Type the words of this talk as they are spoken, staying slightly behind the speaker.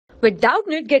With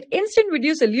Doubtnut, get instant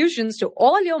video solutions to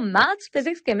all your maths,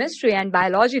 physics, chemistry, and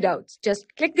biology doubts. Just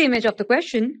click the image of the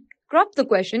question, crop the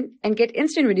question, and get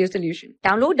instant video solution.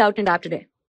 Download Doubtnut app today.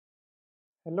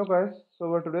 Hello guys, so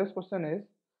our today's question is,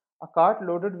 a cart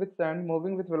loaded with sand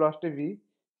moving with velocity v,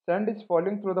 sand is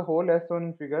falling through the hole as shown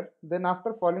in figure, then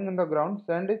after falling on the ground,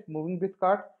 sand is moving with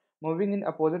cart, moving in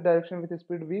opposite direction with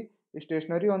speed v,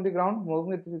 stationary on the ground,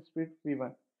 moving with speed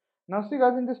v1. Now see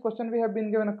guys, in this question we have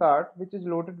been given a cart which is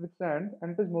loaded with sand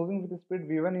and it is moving with speed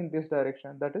v1 in this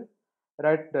direction, that is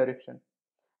right direction.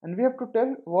 And we have to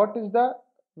tell what is the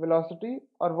velocity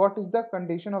or what is the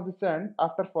condition of the sand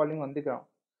after falling on the ground.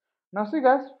 Now see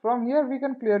guys, from here we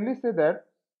can clearly say that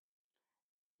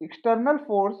external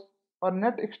force or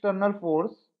net external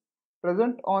force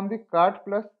present on the cart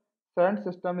plus sand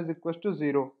system is equal to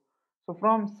 0. So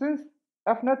since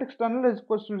F net external is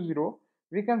equal to 0,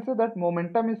 we can say that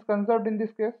momentum is conserved in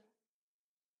this case.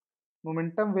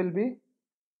 Momentum will be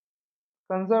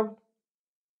conserved.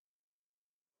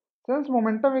 Since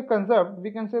momentum is conserved,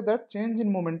 we can say that change in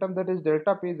momentum, that is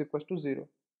delta P, is equal to 0.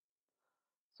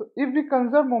 So if we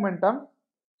conserve momentum,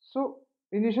 so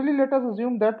initially let us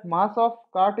assume that mass of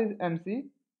cart is mc.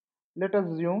 Let us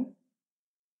assume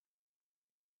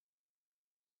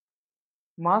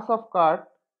mass of cart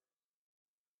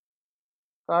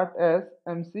as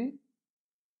mc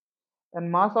and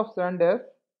mass of sand as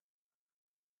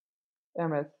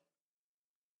ms.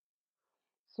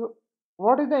 So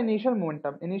what is the initial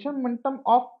momentum? Initial momentum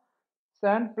of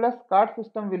sand plus cart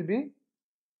system will be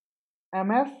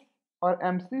ms or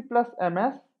mc plus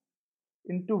ms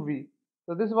into v.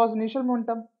 So this was initial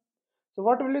momentum. So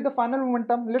what will be the final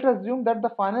momentum? Let us assume that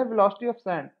the final velocity of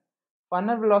sand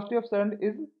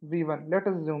is v1. Let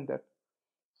us assume that.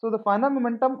 So the final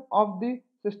momentum of the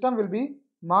system will be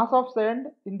mass of sand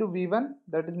into v1,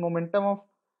 that is momentum of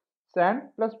sand,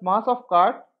 plus mass of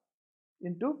cart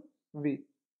into v,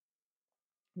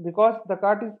 because the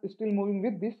cart is still moving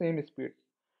with the same speed.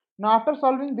 Now after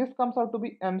solving, this comes out to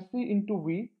be mc into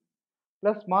v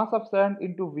plus mass of sand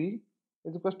into v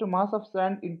is equal to mass of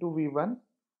sand into v1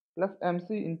 plus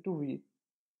mc into v.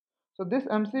 So this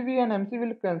mcv and mc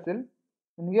will cancel,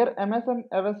 and here ms and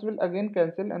ms will again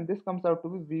cancel, and this comes out to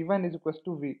be v1 is equal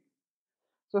to v.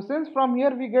 So since from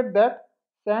here we get that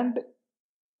sand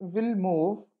will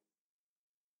move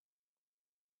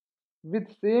with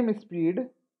same speed,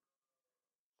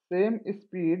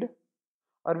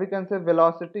 or we can say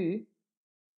velocity,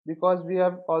 because we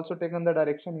have also taken the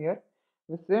direction here,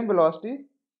 with same velocity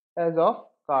as of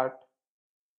cart.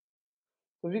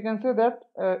 So we can say that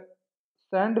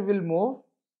sand will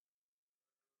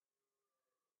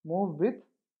move with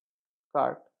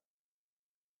cart.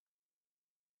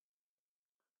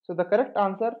 So the correct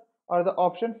answer or the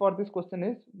option for this question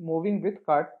is moving with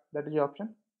cart, that is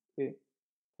option A.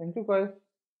 Thank you guys.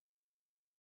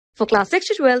 For class 6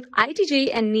 to 12, IIT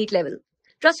JEE and NEET level.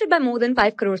 Trusted by more than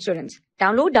 5 crore students.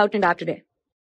 Download Doubtnut app today.